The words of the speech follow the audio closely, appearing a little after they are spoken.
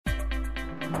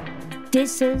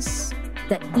This is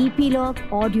the Epilogue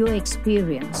Audio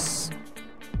Experience.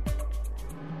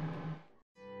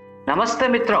 Namaste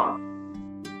મિત્રો.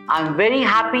 I'm very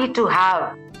happy to have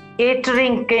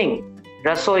Catering King,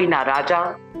 રસોઈના Raja,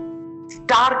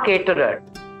 star કેટરર,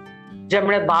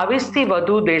 જેમણે 22થી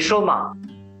વધુ દેશોમાં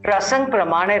પ્રસંગ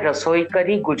પ્રમાણે રસોઈ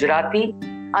કરી ગુજરાતી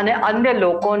અને અન્ય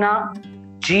લોકોના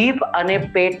જીભ અને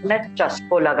પેટને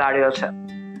ચસ્કો લગાડ્યો છે.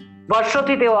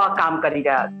 વર્ષોથી તેઓ આ કામ કરી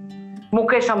રહ્યા છે.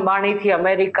 મુકેશ અંબાણીથી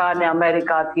અમેરિકા અને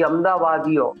અમેરિકાથી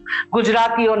અમદાવાદીઓ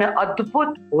ગુજરાતીઓને અદ્ભુત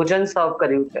ભોજન સર્વ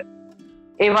કર્યું છે.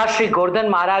 એવા શ્રી ગોરધન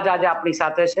મહારાજ આજે આપણી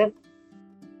સાથે છે.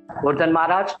 ગોરધન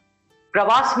મહારાજ,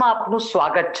 પ્રવાસમાં આપનું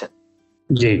સ્વાગત છે.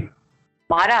 જી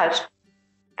મહારાજ,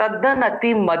 તદ્દન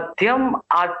અતિ મધ્યમ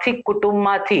આર્થિક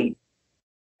કુટુંબમાંથી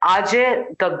આજે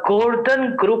ધ ગોરધન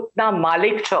ગ્રુપના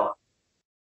માલિક છો,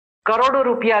 કરોડો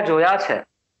રૂપિયા જોયા છે,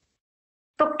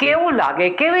 તો કેવું લાગે,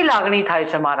 કેવી લાગણી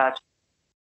થાય છે મહારાજ?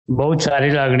 બહુ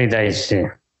સારી લાગણી થાય છે.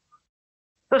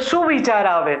 તો શું વિચાર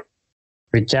આવે?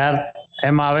 વિચાર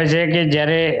એમ આવે છે કે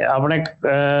જ્યારે આપણે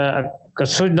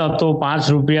કશું જ નહોતું, 5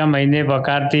 રૂપિયા મહિને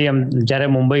પગારથી જ્યારે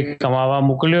મુંબઈ કમાવા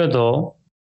મોકલ્યો હતો,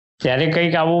 ત્યારે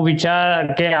કંઈક આવું વિચાર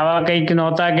કે આવા કંઈક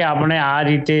નહોતા કે આપણે આ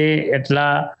રીતે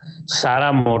એટલા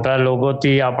સારા મોટા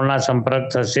લોકોથી આપણા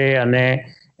સંપર્ક થશે અને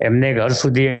એમને ઘર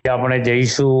સુધી આપણે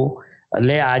જઈશું.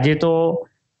 એટલે આજે તો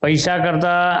પૈસા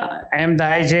કરતા એમ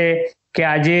થાય છે કે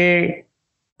આજે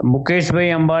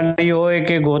મુકેશભાઈ અંબાણી હોય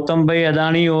કે ગૌતમભાઈ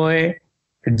અદાણી હોય,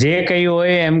 જે કંઈ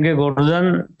હોય, એમ કે ગોરધન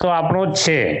તો આપણો જ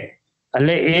છે.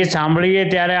 એટલે એ સાંભળીએ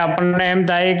ત્યારે આપણને એમ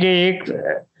થાય કે એક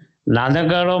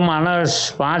નાનકડો માણસ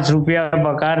 5 રૂપિયા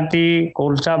પગારથી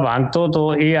કોલસા ભાંગતો હતો,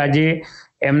 એ આજે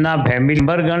એમના ફેમિલી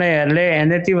મેમ્બર ગણે, એટલે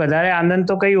એનાથી વધારે આનંદ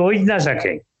તો કંઈ હોઈ જ ના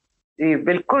શકે. જી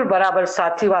બિલકુલ બરાબર,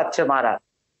 સાચી વાત છે મહારાજ.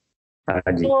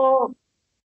 તો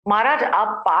મહારાજ, આ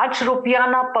 5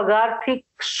 રૂપિયાના પગારથી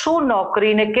શું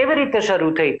નોકરી ને કેવી રીતે શરૂ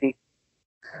થઈ હતી?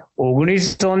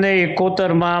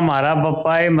 1971 મારા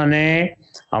પપ્પાએ મને,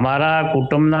 અમારા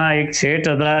કુટુંબના એક શેઠ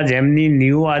હતા જેમની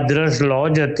ન્યૂ આદર્શ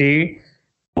લોજ હતી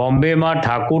બોમ્બેમાં,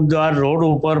 ઠાકુરદ્વાર રોડ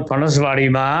ઉપર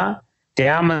ફણસવાડીમાં,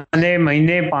 ત્યાં મને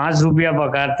મહિને 5 રૂપિયા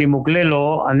પગારથી મોકલેલો.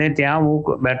 અને ત્યાં હું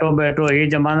બેઠો બેઠો, એ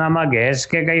જમાનામાં ગેસ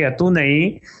કે કંઈ હતું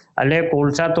નહીં, એટલે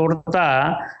કોલસા તોડતા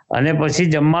અને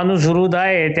પછી જમવાનું શરૂ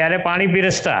થાય ત્યારે પાણી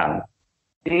પીરસતા.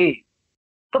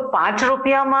 તો 5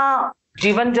 રૂપિયામાં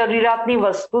જીવન જરૂરિયાતની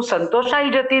વસ્તુ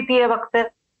સંતોષાઈ જતી હતી એ વખતે?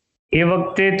 એ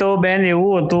વખતે તો બેન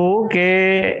એવું હતું કે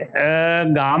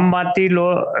ગામમાંથી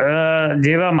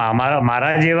જેવા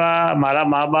મારા જેવા, મારા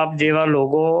મા બાપ જેવા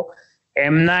લોકો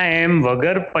એમના એમ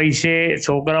વગર પૈસે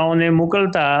છોકરાઓને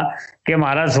મોકલતા કે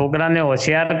મારા છોકરાને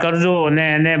હોશિયાર કરજો અને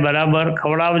એને બરાબર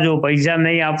ખવડાવજો, પૈસા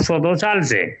નહીં આપશો તો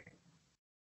ચાલશે.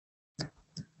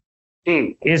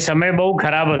 એ સમય બહુ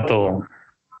ખરાબ હતો.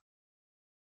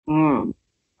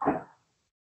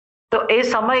 તો એ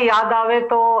સમય યાદ આવે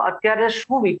તો અત્યારે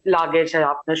શું લાગે છે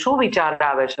આપને? શું વિચાર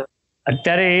આવે છે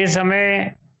અત્યારે? એ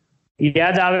સમય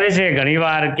યાદ આવે છે ઘણી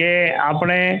વાર કે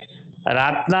આપણે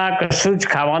રાતના કશું જ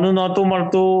ખાવાનું નહોતું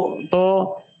મળતું, તો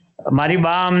મારી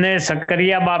બા અમને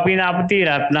શક્કરિયા બાપીને આપતી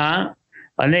રાતના,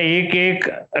 અને એક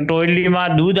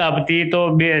ટોયલીમાં દૂધ આપતી, તો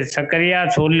 2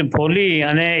 શક્કરિયા ફોલી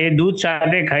અને એ દૂધ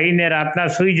સાથે ખાઈને રાતના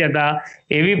સૂઈ જતા.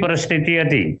 એવી પરિસ્થિતિ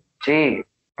હતી. જી.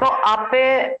 તો આપે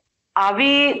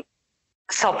આવી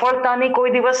સફળતાની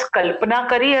કોઈ દિવસ કલ્પના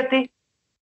કરી હતી?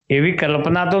 એવી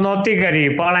કલ્પના તો નહોતી કરી,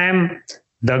 પણ એમ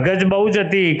ધગજ બહુ જ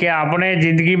હતી કે આપણે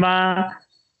જિંદગીમાં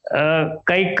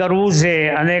કંઈક કરવું છે.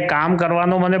 અને કામ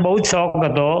કરવાનો મને બહુ જ શોખ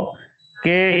હતો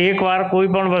કે એકવાર કોઈ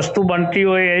પણ વસ્તુ બનતી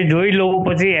હોય એ જોઈ લઉં,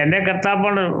 પછી એને કરતાં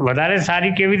પણ વધારે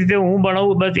સારી કેવી રીતે હું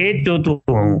બનાવું, બસ એ જ જોતું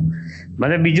હું.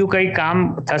 મને બીજું કંઈ કામ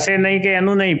થશે નહીં કે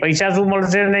એનું નહીં, પૈસા શું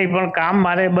મળશે નહીં, પણ કામ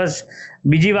મારે બસ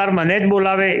બીજી વાર મને જ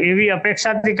બોલાવે એવી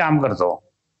અપેક્ષાથી કામ કરતો.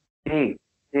 જી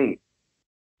જી.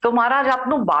 તો મહારાજ,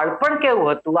 આપનું બાળપણ કેવું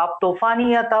હતું? આપ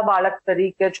તોફાની હતા બાળક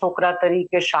તરીકે, છોકરા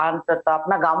તરીકે શાંત હતા?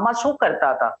 આપના ગામમાં શું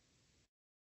કરતા હતા?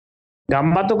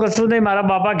 ગામમાં તો કશું નહીં, મારા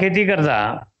બાપા ખેતી કરતા.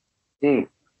 જી.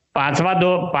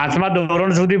 5મા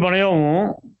ધોરણ સુધી ભણ્યો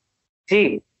હું. જી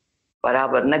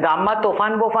બરાબર. ને ગામમાં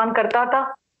તોફાન બોફાન કરતા હતા?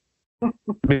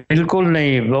 બિલકુલ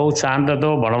નહીં, બહુ શાંત હતો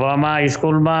ભણવામાં.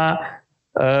 સ્કૂલમાં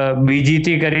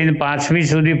બીજીથી કરીને 5મી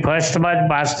સુધી ફર્સ્ટમાં જ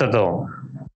પાસ થતો.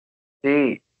 જી.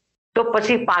 તો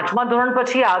પછી 5મા ધોરણ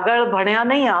પછી આગળ ભણ્યા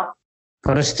નહીં આપ?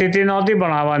 પરિસ્થિતિ નહોતી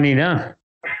ભણાવવાની ને.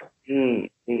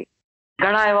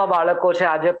 ઘણા એવા બાળકો છે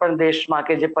આજે પણ દેશમાં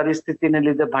કે જે પરિસ્થિતિને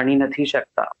લીધે ભણી નથી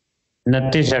શકતા.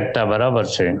 બરાબર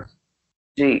છે.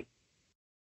 જી.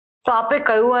 તો આપે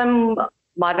કહ્યું એમ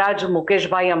મહારાજ,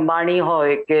 મુકેશભાઈ અંબાણી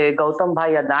હોય કે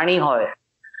ગૌતમભાઈ અદાણી હોય,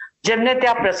 જેમને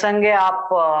ત્યાં પ્રસંગે આપ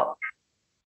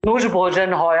નું જ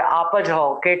ભોજન હોય, આપ જ હો,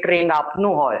 કેટરિંગ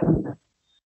આપનું હોય,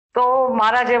 તો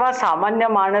મારા જેવા સામાન્ય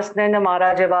માણસને ને મારા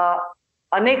જેવા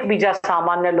અનેક બીજા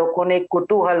સામાન્ય લોકોને એક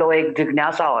કુતૂહલ હોય, એક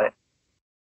જિજ્ઞાસા હોય,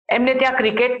 એમને ત્યાં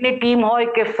ક્રિકેટની ટીમ હોય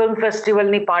કે ફિલ્મ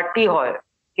ફેસ્ટિવલની પાર્ટી હોય,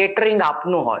 કેટરિંગ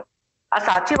આપનું હોય. આ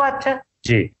સાચી વાત છે?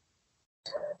 જી.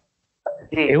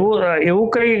 એવું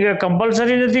કઈ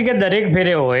કમ્પલસરી નથી કે દરેક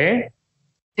ફેરે હોય.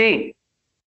 જી.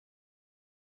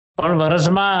 પણ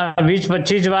વર્ષમાં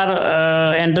 20-25 વાર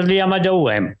એન્ટરલિયામાં જવું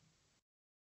એમ.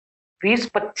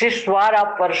 20-25 વાર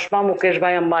આપ વર્ષમાં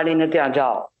મુકેશભાઈ અંબાણીને ત્યાં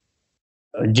જાઓ?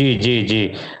 જી જી જી.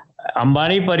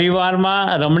 અંબાણી પરિવારમાં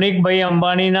રમણીકભાઈ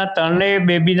અંબાણીના 3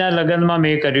 બેબીના લગ્નમાં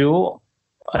મેં કર્યું,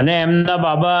 અને એમના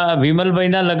બાબા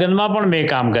વિમલભાઈના લગ્નમાં પણ મેં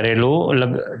કામ કરેલું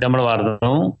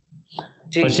જમણવારનું.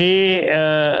 પછી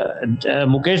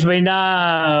મુકેશભાઈના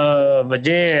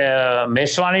જે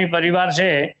મેસવાણી પરિવાર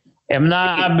છે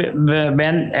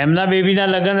એમના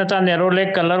બેબીના લગ્ન હતા નેરોલેક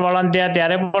કલરવાળા ત્યાં,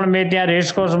 ત્યારે પણ મેં ત્યાં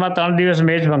રેસકોર્સમાં 3 દિવસ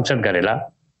મેચ ફંક્શન કરેલા.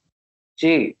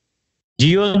 જી.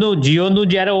 જીઓનું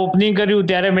જયારે ઓપનિંગ કર્યું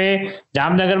ત્યારે મેં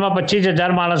જામનગરમાં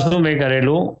 25,000 માણસનું મેં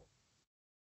કરેલું.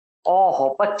 ઓહો,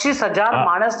 25,000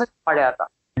 માણસ મળ્યા હતા?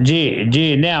 જી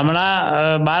જી. ને હમણાં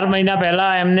 12 મહિના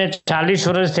પહેલા એમને 40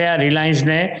 વર્ષ થયા રિલાયન્સ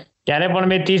ને, ત્યારે પણ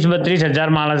મેં 30-32 હજાર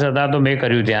માણસ હતા તો મેં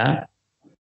કર્યું ત્યાં.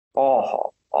 ઓહો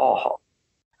ઓહો.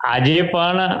 આજે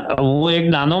પણ હું એક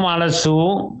નાનો માણસ છું,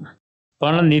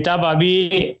 પણ નીતા ભાભી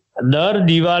દર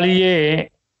દિવાળીએ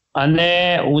અને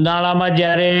ઉનાળામાં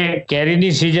જ્યારે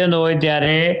કેરીની સિઝન હોય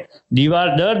ત્યારે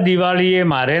દર દિવાળીએ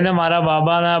મારે ને મારા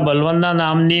બાબાના બલવંતના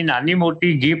નામની નાની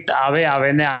મોટી ગિફ્ટ આવે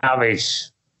ને આવે જ.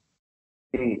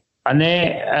 અને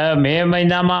મે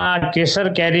મહિનામાં કેસર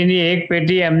કેરીની એક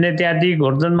પેટી એમને ત્યાંથી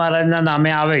ગોરધન મહારાજના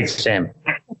નામે આવે જ છે એમ.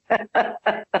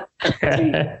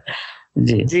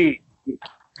 જી જી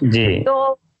જી. તો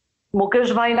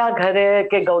મુકેશભાઈના ઘરે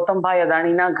કે ગૌતમભાઈ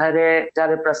અદાણીના ઘરે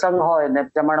જયારે પ્રસંગ હોય ને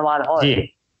જમણવાર હોય,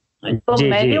 તો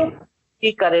મેન્યુ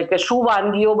નક્કી કરે કે શું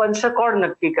વાનગીઓ બનશે? કોણ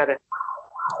નક્કી કરે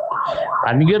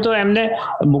વાનગીઓ? તો એમને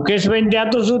મુકેશભાઈ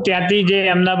ત્યાં તો શું, ત્યાંથી જે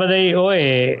એમના બધા હોય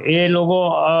એ લોકો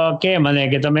કે મને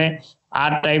કે તમે આ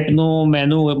ટાઈપનું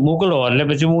મેનુ મોકલો, એટલે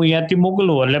પછી હું અહીંયાથી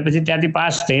મોકલું, એટલે પછી ત્યાંથી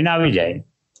પાસ થઈને આવી જાય.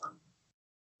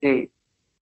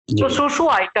 તો શું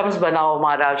આઈટમ્સ બનાવો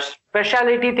મહારાજ?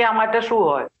 સ્પેશિયાલિટી ત્યાં માટે શું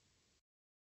હોય?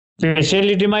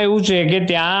 સ્પેશિયાલિટીમાં એવું છે કે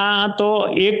ત્યાં તો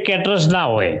એક કેટરસ ના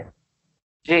હોય.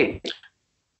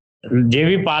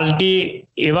 જેવી પાર્ટી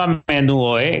એવા મેનુ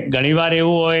હોય. ઘણીવાર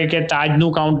એવું હોય કે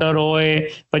તાજનું કાઉન્ટર હોય,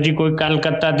 પછી કોઈ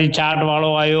કલકત્તાથી ચાટ વાળો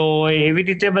આવ્યો હોય, એવી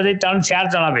રીતે બધી 3-4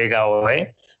 જણા ભેગા હોય,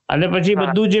 અને પછી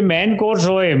બધું જે મેઇન કોર્સ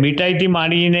હોય મીઠાઈથી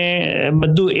માંડીને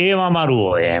બધું એ અમારું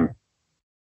હોય એમ.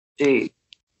 જી.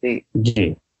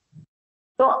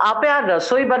 તો આપે આ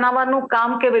રસોઈ બનાવવાનું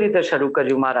કામ કેવી રીતે શરૂ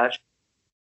કર્યું મહારાજ?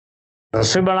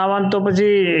 રસોઈ બનાવવાનું તો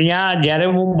પછી અહીંયા જયારે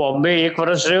હું બોમ્બે 1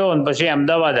 વર્ષ રહ્યો ને પછી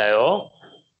અમદાવાદ આવ્યો.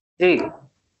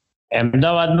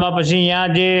 અમદાવાદમાં પછી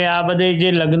અહીંયા જે આ બધી જે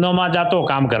લગ્નોમાં જાતો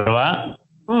કામ કરવા,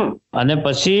 અને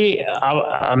પછી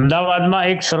અમદાવાદમાં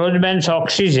એક સરોજબેન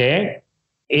ચોકસી છે,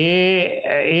 એ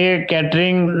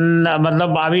કેટરિંગ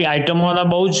મતલબ આવી આઈટમોના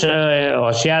બહુ જ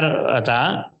હોશિયાર હતા.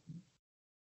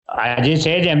 આજે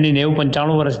છે જ એમની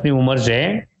 90-95 વર્ષની ઉંમર છે.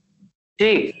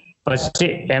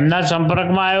 પછી એમના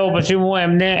સંપર્કમાં આવ્યો, પછી હું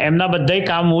એમના બધા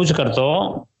કામ હું જ કરતો,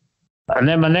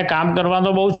 અને મને કામ કરવાનો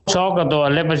બહુ શોખ હતો.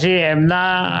 એટલે પછી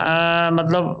એમના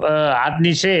મતલબ હાથ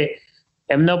નીચે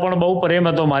એમનો પણ બહુ પ્રેમ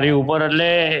હતો મારી ઉપર,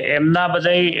 એટલે એમના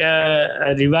બધા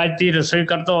રિવાજથી રસોઈ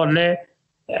કરતો, એટલે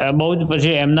બહુ જ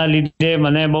પછી એમના લીધે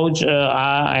મને બહુ જ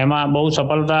એમાં બહુ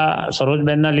સફળતા,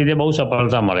 સરોજબેનના લીધે બહુ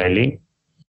સફળતા મળેલી.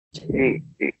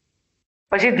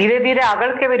 પછી ધીરે ધીરે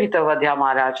આગળ કેવી રીતે વધ્યા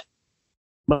મહારાજ?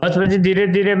 બસ પછી ધીરે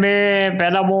ધીરે મેં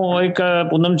પહેલા હું એક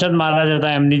પૂનમચંદ મહારાજ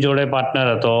હતા એમની જોડે પાર્ટનર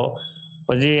હતો.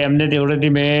 પછી એમને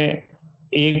જોડેથી મેં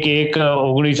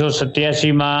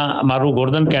 1987માં મારું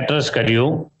ગોર્ધન કેટરર્સ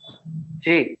કર્યું.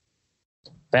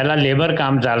 પહેલા લેબર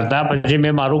કામ ચાલતા, પછી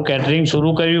મેં મારું કેટરિંગ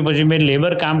શરૂ કર્યું, પછી મેં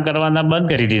લેબર કામ કરવાના બંધ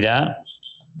કરી દીધા,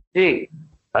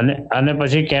 અને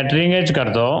પછી કેટરિંગ જ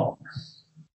કરતો.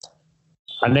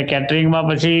 અને કેટરિંગમાં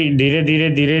પછી ધીરે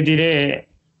ધીરે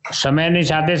સમયની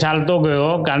સાથે ચાલતો ગયો,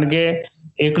 કારણ કે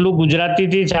એકલું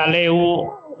ગુજરાતીથી ચાલે એવું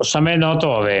સમય નહોતો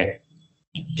હવે.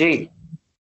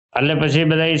 એટલે પછી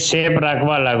બધા શેફ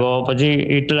રાખવા લાગો, પછી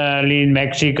ઇટાલી,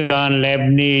 મેક્સિકન,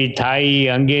 લેબની, થાઈ,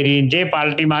 હંગેરી, જે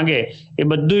પાર્ટી માંગે એ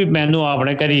બધું મેનુ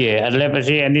આપણે કરીએ. એટલે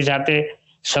પછી એની સાથે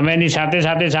સમયની સાથે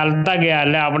સાથે ચાલતા ગયા,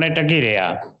 એટલે આપણે ટકી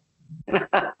રહ્યા.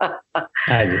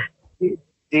 હાજી.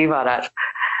 જી મહારાજ.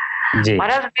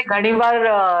 મહારાજ, ઘણી વાર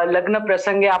લગ્ન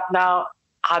પ્રસંગે આપના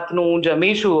હાથનું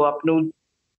જમીશું, આપનું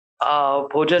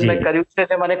ભોજન મેં કર્યું છે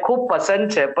તે મને ખૂબ પસંદ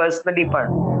છે પર્સનલી પણ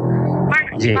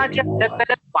એમાં જે અલગ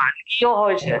અલગ વાનગીઓ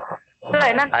હોય છે તો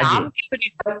એના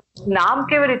નામ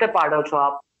કેવી રીતે પાડો છો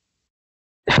આપ?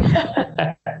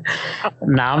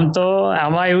 નામ તો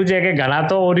આમાં એવું છે કે ઘણા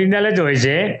તો ઓરિજિનલ જ હોય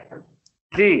છે.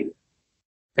 જી.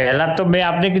 પહેલા તો મેં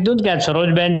આપને કીધું ને કે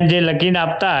સરોજબેન જે લખીને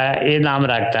આપતા એ નામ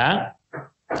રાખતા.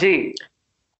 જી.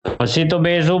 પછી તો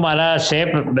બે શું મારા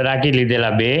શેફ રાખી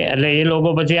લીધેલા બે, એટલે એ લોકો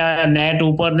પછી આ નેટ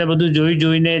ઉપર ને બધું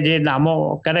જોઈને જે નામો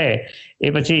કરે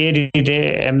એ પછી એ રીતે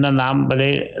એમના નામ બધે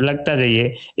લખતા જઈએ.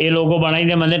 એ લોકો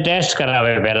બનાવીને મને ટેસ્ટ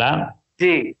કરાવે પહેલા.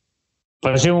 જી.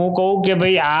 પછી હું કહું કે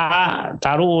ભાઈ આ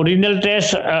તારું ઓરિજિનલ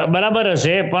ટેસ્ટ બરાબર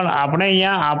હશે, પણ આપણે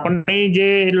અહીંયા આપણી જે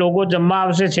લોકો જમવા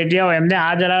આવશે છેટિયાઓ એમને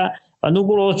આ જરા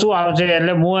અનુકૂળ ઓછું આવશે,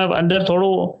 એટલે હું અંદર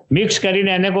થોડું મિક્સ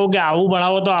કરીને એને કહું કે આવું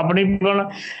બનાવો તો આપણી પણ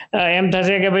એમ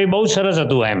થશે કે ભાઈ બહુ સરસ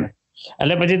હતું એમ.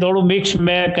 એટલે પછી થોડું મિક્સ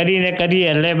મેં કરીને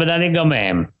કરીએ એટલે બધાને ગમે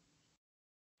એમ.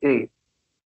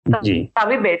 જી.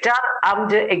 આવી બે ચાર આમ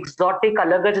જે એક્ઝોટિક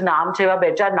અલગ જ નામ છે એવા બે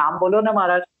ચાર નામ બોલો ને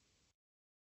મહારાજ.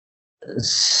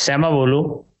 શેમાં બોલું?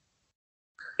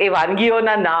 એ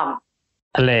વાનગીઓના નામ.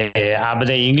 એટલે આ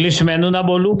બધા ઇંગ્લિશ મેનુ ના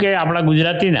બોલું કે આપણા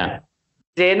ગુજરાતીના?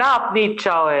 જેના આપની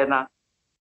ઈચ્છા હોય એના.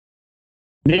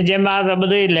 જેમ આ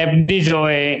બધું લેબનીઝ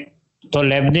હોય તો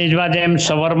લેબનીઝમાં જેમ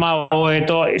શવર્મા હોય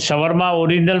તો શવર્મા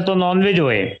ઓરિજિનલ તો નોનવેજ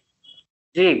હોય.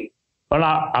 જી. પણ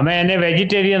અમે એને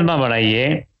વેજીટેરિયનમાં બનાવીએ.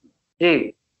 જી.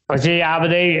 પછી આ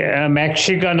બધા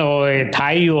મેક્સિકન હોય,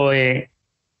 થાઈ હોય,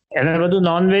 એટલે બધું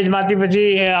નોનવેજમાંથી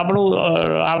પછી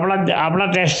આપણા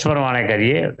ટેસ્ટ પ્રમાણે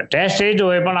કરીએ. ટેસ્ટ એ જ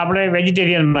હોય પણ આપણે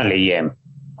વેજીટેરિયનમાં લઈએ એમ.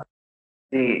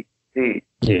 જી. જી.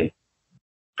 જી.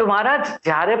 તો મહારાજ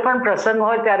જ્યારે પણ પ્રસંગ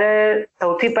હોય ત્યારે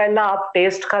સૌથી પહેલા આપ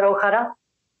ટેસ્ટ કરો ખરા?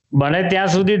 બને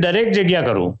ત્યાં સુધી દરેક જગ્યા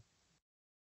કરું.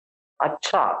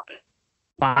 અચ્છા.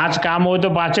 5 કામ હોય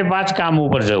તો 5 કામ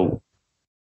ઉપર જવું.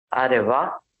 અરે વાહ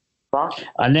વાહ.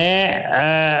 અને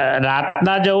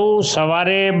રાતના જવું,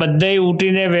 સવારે બધે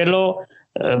ઉઠીને વહેલો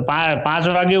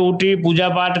 5 વાગે ઉઠી પૂજા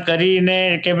પાઠ કરીને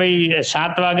કે ભાઈ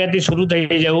 7 વાગ્યાથી શરૂ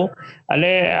થઈ જવું.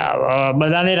 એટલે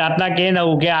બધાને રાતના કહે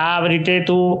નવું કે આ રીતે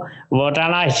તું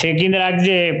વટાણા શેકીને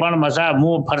રાખજે, પણ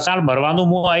હું ફરસાણ ભરવાનું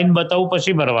હું આવીને બતાવું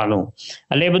પછી ભરવાનું.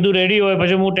 એટલે એ બધું રેડી હોય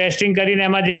પછી હું ટેસ્ટિંગ કરીને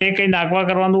એમાં જે કંઈ નાખવા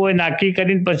કરવાનું હોય નાખી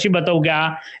કરીને પછી બતાવું કે આ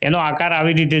એનો આકાર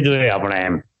આવી રીતે જોઈએ આપણે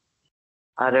એમ.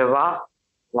 અરે વાહ.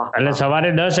 એટલે સવારે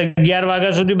 10-11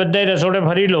 વાગ્યા સુધી બધા રસોડે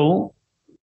ફરી લઉં.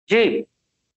 જી.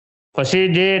 પછી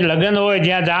જે લગ્ન હોય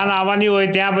જ્યાં જાન આવવાની હોય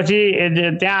ત્યાં પછી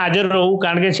ત્યાં હાજર રહું,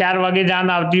 કારણ કે 4 વાગે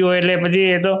જાન આવતી હોય એટલે પછી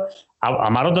એ તો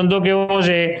અમારો ધંધો કેવો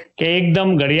છે કે એકદમ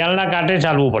ઘડિયાળના કાંઠે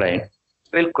ચાલવું પડે.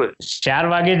 બિલકુલ. 4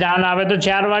 વાગે જાન આવે તો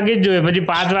 4 વાગે જ જોઈએ, પછી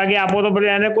 5 વાગે આપો તો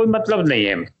પછી એને કોઈ મતલબ નહીં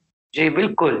એમ. જી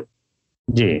બિલકુલ.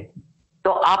 જી.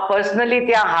 તો આપ પર્સનલી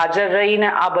ત્યાં હાજર રહીને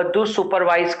આ બધું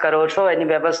સુપરવાઇઝ કરો છો, એની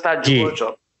વ્યવસ્થા જુઓ છો?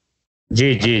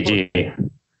 જી જી જી.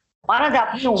 મહારાજ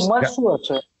આપની ઉંમર શું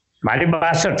હશે? મારી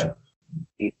 62.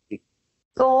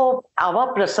 તો આવા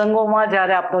પ્રસંગોમાં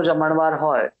જ્યારે આપનો જમણવાર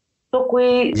હોય તો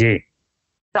કોઈ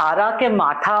સારા કે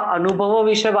માઠા અનુભવો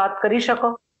વિશે વાત કરી શકો?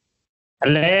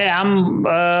 એટલે આમ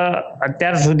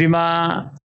અત્યાર સુધીમાં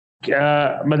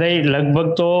બધા લગભગ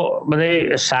તો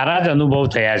બધા સારા જ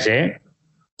અનુભવ થયા છે.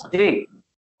 જી.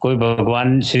 કોઈ ભગવાન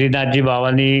શ્રીનાથજી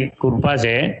બાવાની કૃપા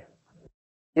છે.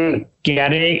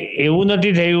 ક્યારે એવું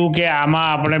નથી થયું કે આમાં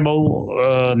આપણે બહુ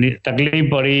તકલીફ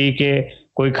પડી કે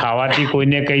કોઈ ખાવાથી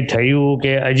કોઈને કંઈ થયું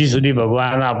કે હજી સુધી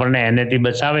ભગવાન આપણને એનેથી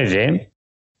બચાવે છે.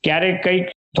 ક્યારેક કંઈક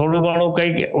થોડું ઘણું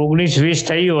કંઈક 19-20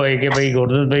 થઈ હોય કે ભાઈ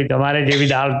ગોરધનભાઈ તમારે જેવી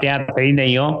દાળ ત્યાં થઈ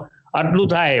નહીં હો, આટલું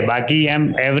થાય. બાકી એમ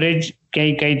એવરેજ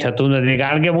કંઈ થતું નથી,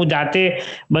 કારણ કે હું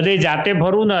જાતે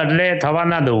ફરું ને એટલે થવા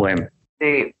ના દઉં એમ.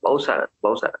 બહુ સરસ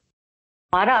બહુ સરસ.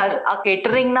 મહારાજ આ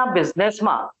કેટરિંગના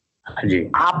બિઝનેસમાં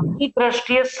આપની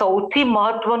દ્રષ્ટિએ સૌથી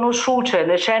મહત્વનું શું છે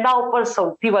ને શેના ઉપર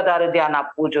સૌથી વધારે ધ્યાન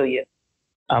આપવું જોઈએ?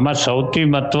 આમાં સૌથી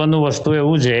મહત્વનું વસ્તુ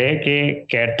એવું છે કે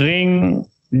કેટરિંગ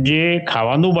જે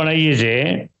ખાવાનું બનાવીએ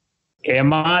છીએ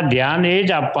એમાં ધ્યાન એ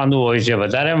જ આપવાનું હોય છે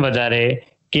વધારે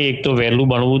કે એક તો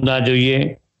વહેલું બનવું ના જોઈએ,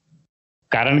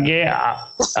 કારણ કે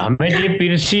અમે જે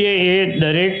પીરસીએ એ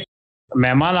દરેક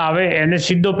મહેમાન આવે એને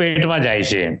સીધો પેટમાં જાય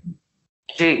છે.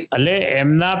 એટલે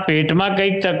એમના પેટમાં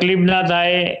કંઈક તકલીફ ના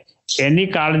થાય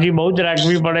એની કાળજી બહુ જ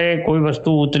રાખવી પડે. કોઈ વસ્તુ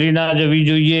ઉતરી ના જવી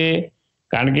જોઈએ,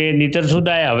 કારણ કે નહીતર શું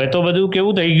થાય, હવે તો બધું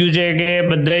કેવું થઈ ગયું છે કે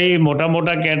બધા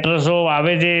મોટા કેટરર્સો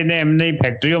આવે છે ને એમની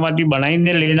ફેક્ટરીઓમાંથી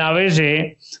બનાવીને લઈને આવે છે.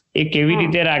 એ કેવી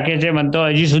રીતે રાખે છે મને તો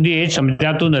હજી સુધી એ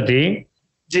સમજાતું નથી.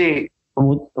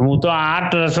 હું તો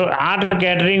 8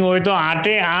 કેટરિંગ હોય તો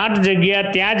 8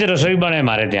 જગ્યા ત્યાં જ રસોઈ બને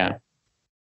મારે ત્યાં.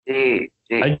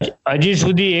 હજી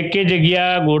સુધી એક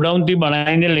જગ્યા ગોડાઉન થી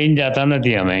બનાવીને લઈને જતા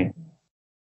નથી અમે.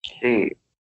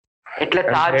 એટલે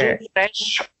તાજું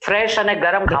ફ્રેશ અને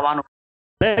ગરમ ખાવાનું.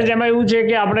 એમાં એવું છે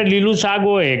કે આપણે લીલું શાક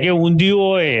હોય કે ઊંધિયું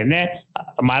હોય ને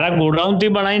મારા ગોડાઉન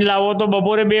થી બનાવીને લાવો તો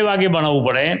બપોરે 2 વાગે બનાવવું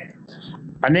પડે,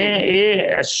 અને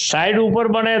એ સાઈડ ઉપર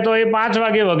બને તો એ 5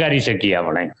 વાગે વઘારી શકીએ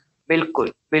આપણે. બિલકુલ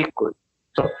બિલકુલ.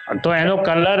 તો એનો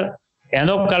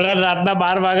કલર રાતના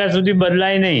 12 વાગ્યા સુધી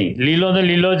બદલાય નહીં, લીલો ને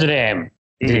લીલો જ રહે એમ.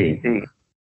 જી.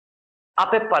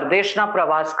 આપે પરદેશના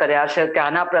પ્રવાસ કર્યા છે,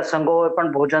 ત્યાંના પ્રસંગોએ પણ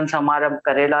ભોજન સમારંભ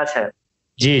કરેલા છે.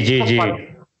 જી જી જી.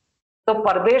 તો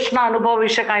પરદેશના અનુભવ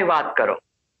વિશે કઈ વાત કરો.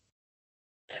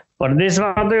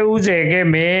 પરદેશમાં તો એવું છે કે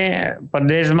મેં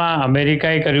પરદેશમાં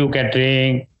અમેરિકાએ કર્યું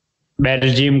કેટરિંગ,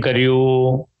 બેલ્જિયમ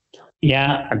કર્યું,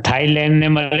 ત્યાં થાઈલેન્ડ ને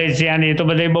મલેશિયા ને એ તો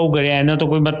બધા બહુ કર્યા, એનો તો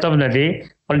કોઈ મતલબ નથી.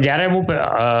 પણ જ્યારે હું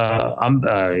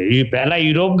પહેલા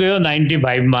યુરોપ ગયો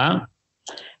 95માં,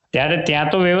 ત્યારે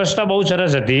ત્યાં તો વ્યવસ્થા બહુ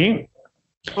સરસ હતી.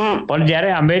 પણ જ્યારે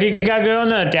અમેરિકા ગયો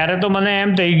ને ત્યારે તો મને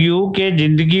એમ થઈ ગયું કે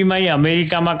જિંદગીમાં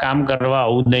અમેરિકામાં કામ કરવા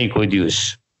આવું જ નહીં કોઈ દિવસ.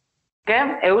 કેમ,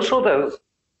 એવું શું થયું?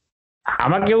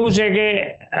 આમાં કેવું છે કે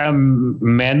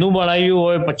મેનુ બનાવ્યું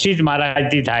હોય પછી જ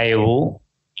મારાથી થાય એવું,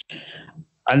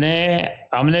 અને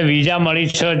અમને વિઝા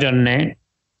મળી 6 જણને.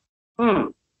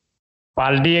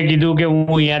 પાર્ટીએ કીધું કે હું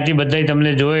અહીંયાથી બધા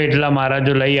તમને જોઈએ એટલા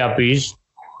મહારાજો લઈ આપીશ.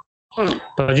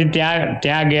 પછી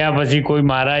ત્યાં ગયા પછી કોઈ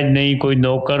મહારાજ નહીં, કોઈ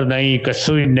નોકર નહીં,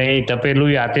 કશું જ નહીં.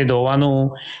 તપેલું હાથે ધોવાનું,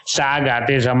 શાક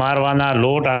હાથે સમારવાના,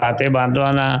 લોટ હાથે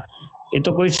બાંધવાના, એ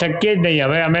તો કોઈ શક્ય જ નહીં.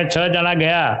 હવે અમે 6 જણા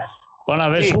ગયા, પણ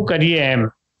હવે શું કરીએ એમ.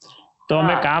 તો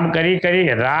અમે કામ કરી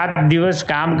રાત દિવસ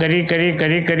કામ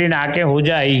કરીને આંખે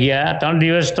હોજા આવી ગયા. 3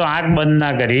 દિવસ તો આંખ બંધ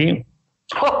ના કરી.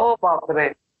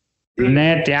 ને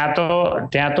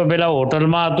ત્યાં તો પેલા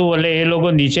હોટલમાં હતું એટલે એ લોકો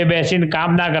નીચે બેસીને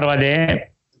કામ ના કરવા દે,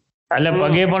 એટલે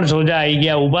પગે પણ સોજા આવી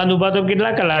ગયા. ઉભા તો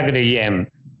કેટલા કલાક રહીએ એમ.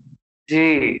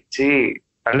 જી જી.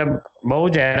 એટલે બહુ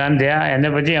જ હેરાન થયા. એને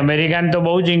પછી અમેરિકાની તો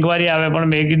બહુ જ ઇન્કવાયરી આવે, પણ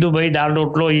મેં કીધું ભાઈ દાળ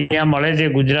રોટલો અહીંયા મળે છે,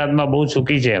 ગુજરાતમાં બહુ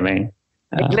સુખી છે અમે.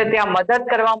 એટલે ત્યાં મદદ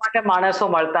કરવા માટે માણસો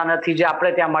મળતા નથી જે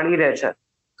આપણે ત્યાં મળી રહે છે.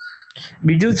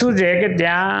 બીજું શું છે કે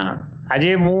ત્યાં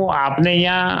આજે હું આપને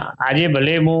આજે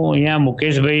ભલે હું અહીંયા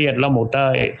મુકેશભાઈ એટલા મોટા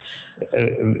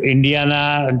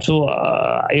ઇન્ડિયાના શું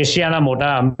એશિયાના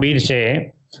મોટા અમીર છે,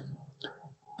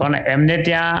 પણ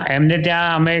એમને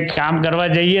ત્યાં અમે કામ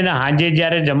કરવા જઈએ ને, સાંજે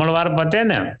જ્યારે જમણવાર પતે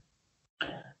ને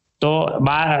તો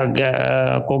બાર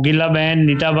કોકિલાબેન,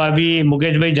 નીતા ભાભી,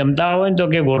 મુકેશભાઈ જમતા હોય ને તો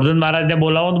કે ગોરધન મહારાજને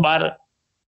બોલાવો ને બહાર.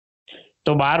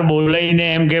 તો બહાર બોલાવીને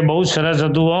એમ કે બહુ સરસ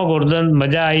હતું હો ગોરધન,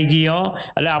 મજા આવી ગઈ હો,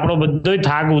 એટલે આપણો બધો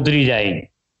થાક ઉતરી જાય.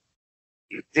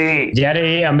 જ્યારે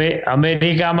એ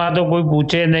અમેરિકામાં તો કોઈ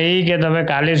પૂછે નહીં કે તમે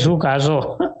કાલે શું ખાશો.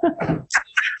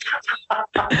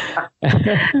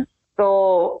 તો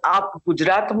આપ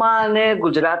ગુજરાતમાં અને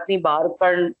ગુજરાતની બહાર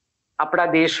પણ આપણા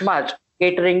દેશમાં જ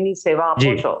કેટરિંગની સેવા આપો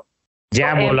છો?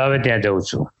 જ્યાં બોલાવે ત્યાં જઉં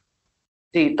છું.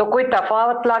 જી. તો કોઈ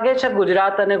તફાવત લાગે છે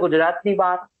ગુજરાત અને ગુજરાતની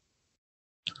બહાર?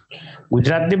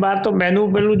 ગુજરાતની બહાર તો મેનુ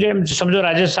પેલું જેમ સમજો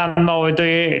રાજસ્થાનમાં હોય તો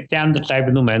એ ત્યાં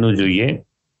ટાઈપનું મેનુ જોઈએ.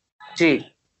 જી.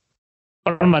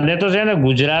 પણ મને તો છે ને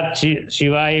ગુજરાત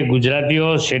સિવાય,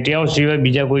 ગુજરાતીઓ શેટિયાઓ સિવાય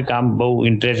બીજા કોઈ કામ બહુ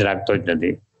ઇન્ટરેસ્ટ રાખતો જ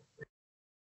નથી.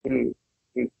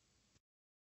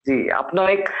 જી. આપનો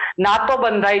એક નાતો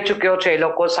બંધાઈ ચુક્યો છે એ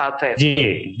લોકો સાથે.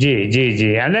 જી જી જી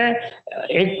જી. અને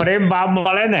એક પ્રેમ ભાવ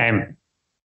મળે ને એમ.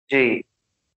 જી.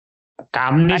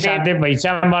 કામની સાથે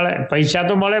પૈસા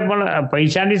તો મળે, પણ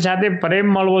પૈસાની સાથે પ્રેમ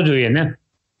મળવો જોઈએ ને.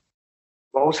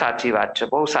 બહુ સાચી વાત છે,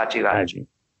 બહુ સાચી વાત છે.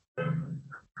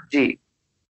 જી.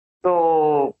 તો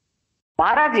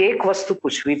મહારાજ એક વસ્તુ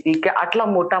પૂછવી હતી કે આટલા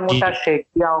મોટા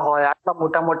શેઠિયા હોય, આટલા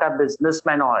મોટા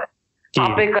બિઝનેસમેન હોય,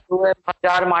 આપે કહ્યું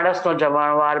 1000 માણસનો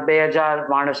જમણવાર, 2000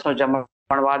 માણસનો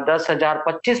જમણવાર, 10,000,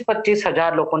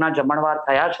 25,000 લોકોના જમણવાર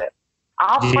થયા છે.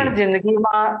 આપ પણ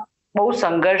જિંદગીમાં બહુ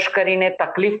સંઘર્ષ કરીને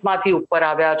તકલીફમાંથી ઉપર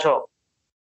આવ્યા છો.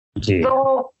 તો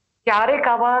ક્યારેક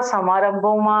આવા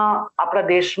સમારંભોમાં આપણા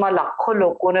દેશમાં લાખો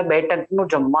લોકોને 2 ટંકનું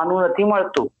જમવાનું નથી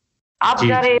મળતું. આપ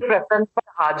જયારે એ પ્રસંગ પર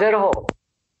હાજર હો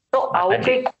તો આવું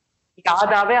કંઈક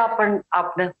યાદ આવે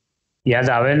આપને? યાદ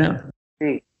આવે ને.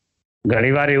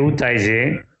 ઘણી વાર એવું થાય છે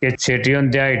કે શેઠીઓને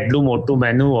ત્યાં એટલું મોટું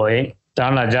મેનુ હોય,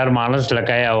 3,000 માણસ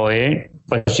લખાયા હોય,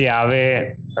 પછી આવે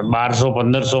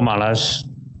 1200-1500 માણસ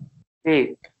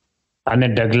અને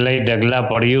ઢગલા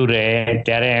પડ્યું રહે,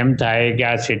 ત્યારે એમ થાય કે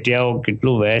આ શેઠિયાઓ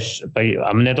કેટલું વેસ્ટ.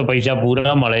 અમને તો પૈસા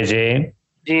પૂરા મળે છે,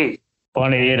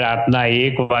 પણ એ રાતના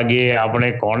 1 વાગે આપણે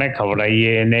કોને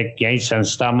ખવડાવીએ, એને ક્યાંય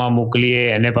સંસ્થામાં મોકલીએ,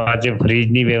 એને પાસે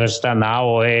ફ્રીજની વ્યવસ્થા ના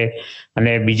હોય,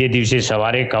 અને બીજે દિવસે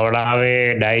સવારે ખવડાવે,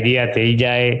 ડાયરિયા થઈ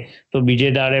જાય તો બીજે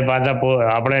દાડે પાછા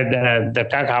આપણે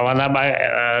ધક્કા ખાવાના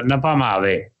નફામાં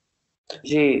આવે.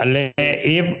 એટલે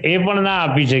એ પણ ના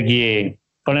આપી શકીએ.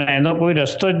 પણ એનો કોઈ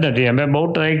રસ્તો જ નથી. અમે બહુ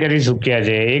ટ્રાય કરી ચૂક્યા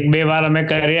છે, 1-2 વાર અમે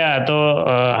કર્યા તો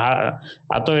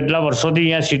આ તો એટલા વર્ષોથી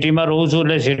અહીંયા સિટીમાં રહું છું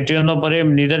એટલે સિટીનો પ્રેમ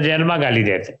નીધર જેલમાં ગાલી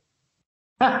દે છે.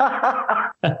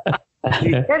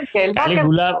 ખાલી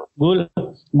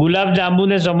ગુલાબ જાંબુ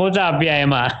ને સમોસા આપ્યા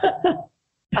એમાં.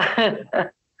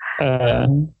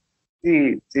 જી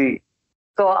જી.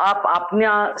 તો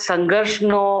આપના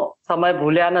સંઘર્ષનો સમય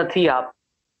ભૂલ્યા નથી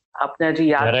આપને હજી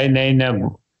યાદ? જરાય નહીં ને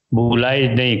ભૂલાય જ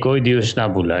નહીં, કોઈ દિવસ ના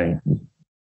ભૂલાય.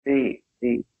 જી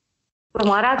જી. તો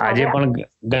મહારાજ આજે પણ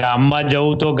ગામમાં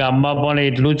જવું તો ગામમાં પણ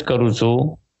એટલું જ કરું છું.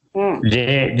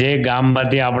 જે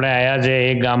ગામમાંથી આપણે આયા છે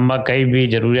એ ગામમાં કઈ બી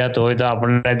જરૂરિયાત હોય તો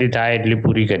આપણને થાય એટલી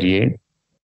પૂરી કરીએ.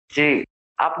 જી.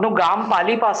 આપનું ગામ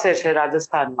પાલી પાસે છે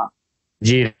રાજસ્થાનમાં?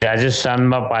 જી,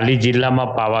 રાજસ્થાનમાં પાલી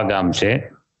જિલ્લામાં પાવા ગામ છે.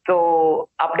 તો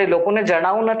આપણે લોકોને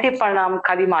જણાવવું નથી પણ આમ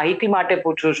ખાલી માહિતી માટે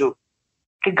પૂછું છું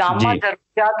કે ગામમાં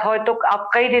જરૂરિયાત હોય તો આપ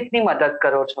કઈ રીતની મદદ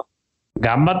કરો છો?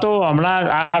 ગામમાં તો હમણાં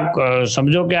આ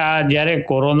સમજો કે આ જ્યારે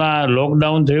કોરોના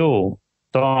લોકડાઉન થયું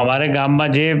તો અમારે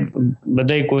ગામમાં જે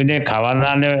બધા કોઈને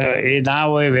ખાવાના ને એ ના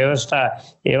હોય વ્યવસ્થા,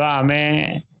 એવા અમે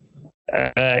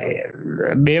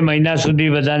 2 મહિના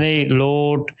સુધી બધાને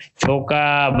લોટ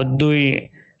ચોખા બધું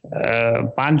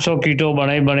 500 કીટો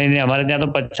બનાવીને, અમારે ત્યાં તો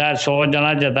 50-100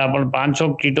 જણા જ હતા પણ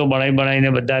 500 કીટો બનાવીને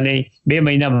બધાને 2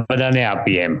 મહિના બધાને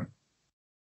આપી એમ.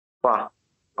 વાહ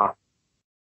વાહ,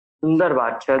 સુંદર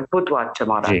વાત છે, અદ્ભુત વાત છે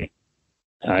મહારાજ.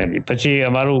 પછી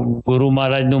અમારું ગુરુ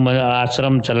મહારાજનું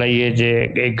આશ્રમ ચલાવીએ છીએ,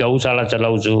 એક ગૌશાળા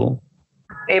ચલાવું છું.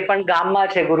 એ પણ ગામમાં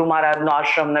છે ગુરુ મહારાજનો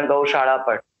આશ્રમ ને ગૌશાળા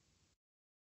પણ?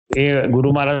 એ ગુરુ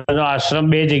મહારાજનો આશ્રમ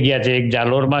 2 જગ્યા છે, એક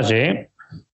જાલોરમાં છે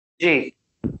જી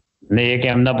ને એક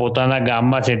એમના પોતાના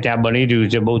ગામમાં છે, ત્યાં બની રહ્યું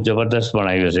છે, બહુ જબરદસ્ત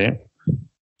બનાવ્યું છે.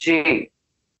 જી.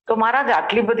 તો મહારાજ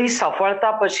આટલી બધી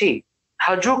સફળતા પછી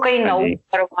હજુ કઈ નવું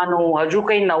કરવાનું, હજુ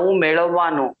કઈ નવું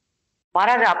મેળવવાનું?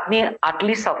 મહારાજ આપની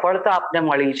આટલી સફળતા આપને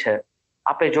મળી છે,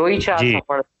 આપે જોઈ છે આ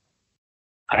સફળતા,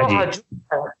 તો હજુ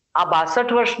આ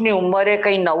 62 વર્ષની ઉંમરે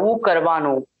કઈ નવું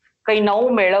કરવાનું, કઈ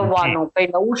નવું મેળવવાનું, કઈ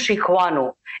નવું શીખવાનું,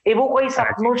 એવું કોઈ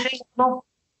સપનું છે?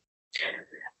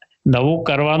 નવું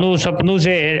કરવાનું સપનું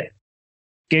છે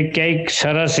કે ક્યાંક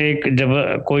સરસ એક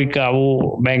કોઈક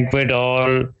આવું બેન્ક્વેટ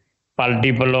હોલ,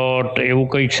 પાર્ટી પ્લોટ એવું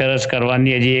કંઈક સરસ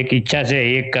કરવાની હજી એક ઈચ્છા છે,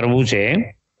 એ કરવું છે.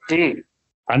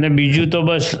 અને બીજું તો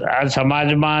બસ આ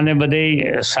સમાજમાં અને બધે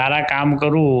સારા કામ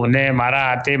કરું અને મારા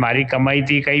હાથે મારી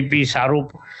કમાઈથી કંઈ બી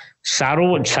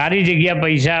સારી જગ્યા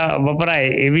પૈસા વપરાય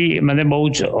એવી મને બહુ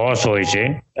જ હોશ હોય છે,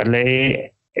 એટલે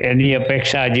એની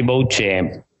અપેક્ષા હજી બહુ જ છે એમ.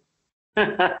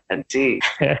 જી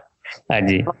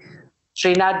હાજી.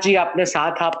 શ્રીનાથજી આપને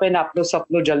સાથ આપે ને આપનું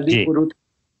સપનું જલ્દી પૂરું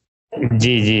થાય.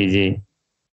 જી જી જી.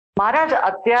 મહારાજ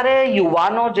અત્યારે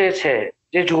યુવાનો જે છે,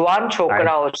 જે જુવાન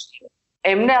છોકરાઓ છે,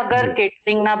 એમને અગર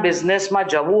કેટરિંગના બિઝનેસમાં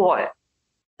જવું હોય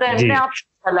તો એમને આપ શું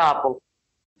સલાહ આપો?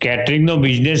 કેટરિંગનો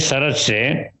બિઝનેસ સરસ છે,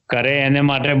 કરે એને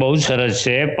માટે બહુ સરસ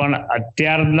છે, પણ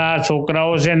અત્યારના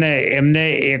છોકરાઓ છે ને એમને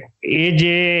એ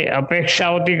જે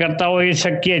અપેક્ષાઓથી કરતા હોય એ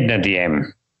શક્ય જ નથી એમ.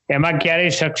 એમાં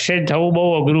ક્યારેય સક્સેસ થવું બહુ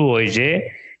અઘરું હોય છે.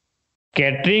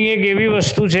 કેટરિંગ એક એવી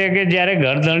વસ્તુ છે કે જ્યારે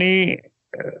ઘરધણી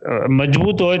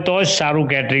મજબૂત હોય તો જ સારું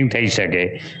કેટરિંગ થઈ શકે.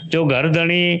 જો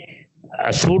ઘરધણી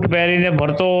સૂટ પહેરીને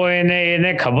ફરતો હોય ને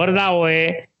એને ખબર ના હોય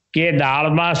કે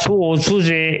દાળમાં શું ઓછું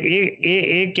છે,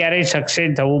 એ ક્યારેય સક્સેસ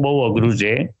થવું બહુ અઘરું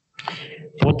છે.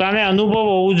 પોતાને અનુભવ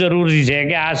હોવું જરૂરી છે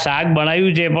કે આ શાક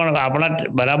બનાવ્યું છે પણ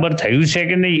આપણા બરાબર થયું છે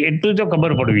કે નહીં એટલું તો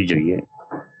ખબર પડવી જોઈએ.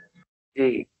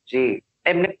 જી જી.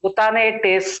 એમને પોતાને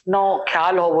ટેસ્ટનો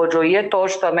ખ્યાલ હોવો જોઈએ તો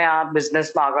જ તમે આ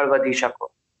બિઝનેસમાં આગળ વધી શકો.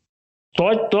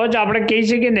 તો જ આપણે કહી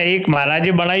શકીએ ને એક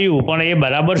મહારાજે બનાવ્યું પણ એ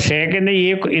બરાબર છે કે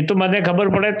નહીં એ તો મને ખબર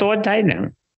પડે તો જ થાય ને.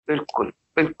 બિલકુલ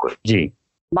બિલકુલ. જી.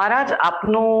 મહારાજ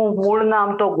આપનું મૂળ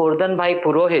નામ તો ગોરધનભાઈ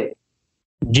પુરોહિત.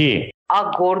 જી. આ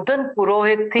ગોરધન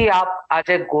પુરોહિત થી આપ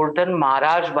આજે ગોરધન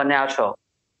મહારાજ બન્યા છો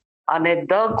અને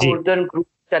ધ ગોરધન ગ્રુપ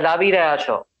ચલાવી રહ્યા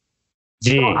છો.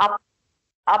 જી.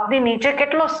 આપની નીચે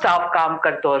કેટલો સ્ટાફ કામ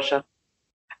કરતો હશે?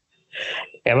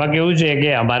 એમાં કેવું છે કે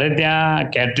અમારે ત્યાં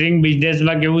કેટરિંગ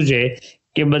બિઝનેસમાં કેવું છે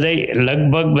કે બધા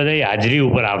લગભગ બધા હાજરી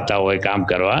ઉપર આવતા હોય કામ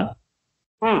કરવા,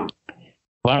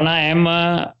 પણ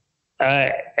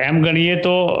એમ ગણીએ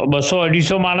તો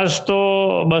 200-250 માણસ તો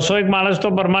 201 માણસ તો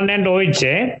પરમાનન્ટ હોય જ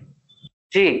છે.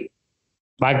 જી.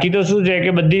 બાકી તો શું છે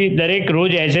કે બધી દરેક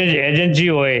રોજ એજન્સી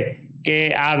હોય કે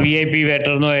આ વીઆઈપી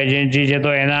વેટરનો એજન્સી છે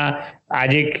તો એના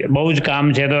આજે બહુ જ કામ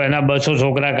છે તો એના 200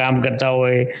 છોકરા કામ કરતા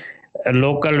હોય,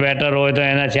 લોકલ વેટર હોય તો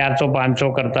એના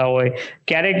 400-500 કરતા હોય,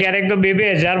 ક્યારેક તો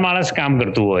 2,000 માણસ કામ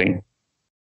કરતું હોય.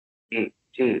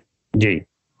 જી.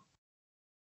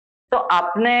 તો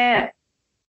આપને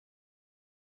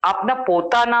આપના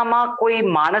પોતાનામાં કોઈ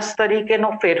માણસ તરીકેનો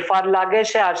ફેરફાર લાગે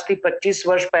છે આજથી 25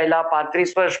 વર્ષ પહેલા,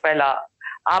 35 વર્ષ પહેલા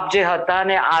આપ જે હતા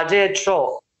ને આજે છો,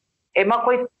 એમાં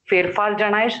કોઈ ફેરફાર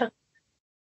જણાય છે?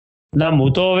 ના,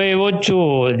 હું તો હવે એવો જ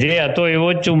છું, જે હતો એવો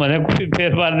જ છું, મને કોઈ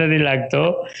ફેરફાર નથી લાગતો.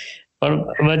 પણ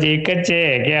બસ એક જ છે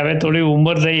કે હવે થોડી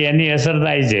ઉંમર થઈ એની અસર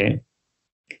થાય છે.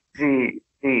 જી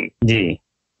જી જી,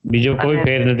 બીજો કોઈ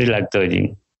ફેર નથી લાગતો હજી.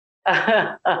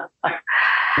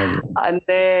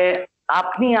 અને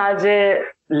આપની આ જે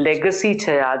લેગસી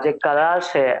છે, આ જે કળા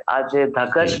છે, આ જે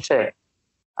ધગશ છે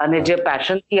અને જે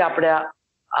પેશનથી આપે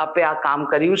આ કામ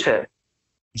કર્યું છે,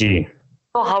 જી,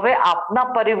 તો હવે આપના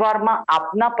પરિવારમાં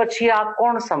આપના પછી આ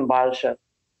કોણ સંભાળશે?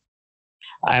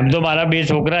 એમ તો મારા 2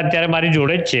 છોકરા અત્યારે મારી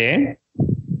જોડે જ છે.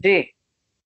 જી.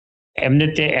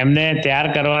 એમને તૈયાર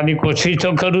કરવાની કોશિશ તો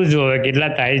કરું છું, હવે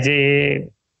કેટલા થાય છે એ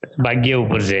ભાગ્ય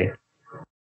ઉપર છે.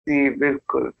 જી,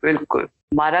 બિલકુલ બિલકુલ.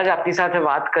 મહારાજ, આપની સાથે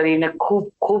વાત કરીને ખૂબ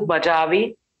ખૂબ મજા આવી.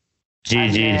 જી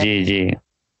જી જી જી.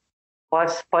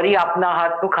 બસ ફરી આપના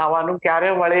હાથનું ખાવાનું ક્યારે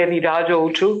મળે એની રાહ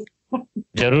જોઉં છું.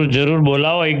 જરૂર જરૂર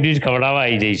બોલાવો, એક દિવસ ખવડાવવા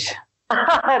આવી જઈશ.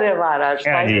 અરે મહારાજ,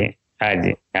 હાજી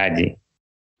હાજી હાજી.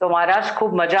 તો મહારાજ,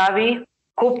 ખૂબ મજા આવી.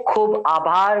 ખૂબ ખૂબ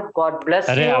આભાર. God bless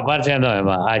you. અરે આભાર છે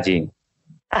એમાં. હાજી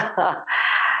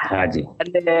હાજી.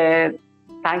 અને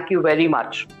thank you very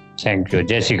much. Thank you.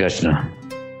 જય શ્રી કૃષ્ણ.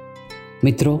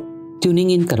 મિત્રો,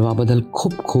 ટ્યુનિંગ ઇન કરવા બદલ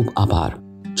ખૂબ ખૂબ આભાર.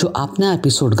 જો આપને આ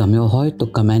એપિસોડ ગમ્યો હોય તો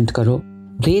કમેન્ટ કરો,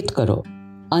 રેટ કરો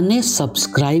અને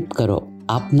સબસ્ક્રાઇબ કરો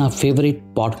આપના ફેવરિટ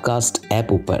પોડકાસ્ટ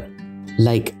એપ ઉપર,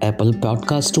 લાઈક એપલ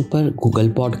પોડકાસ્ટ ઉપર, ગૂગલ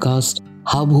પોડકાસ્ટ,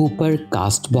 હબ ઉપર,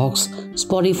 કાસ્ટબોક્સ,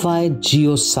 સ્પોટીફાય,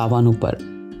 જીઓ સાવન ઉપર,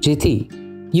 જેથી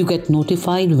you get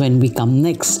notified when we come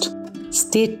next.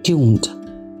 Stay tuned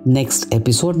next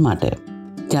episode માટે.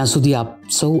 ત્યાં સુધી આપ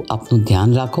સૌ આપનું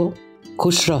ધ્યાન રાખો,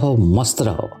 ખુશ રહો, મસ્ત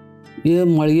રહો. એ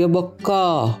મળીએ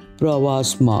બક્કા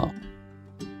પ્રવાસમાં.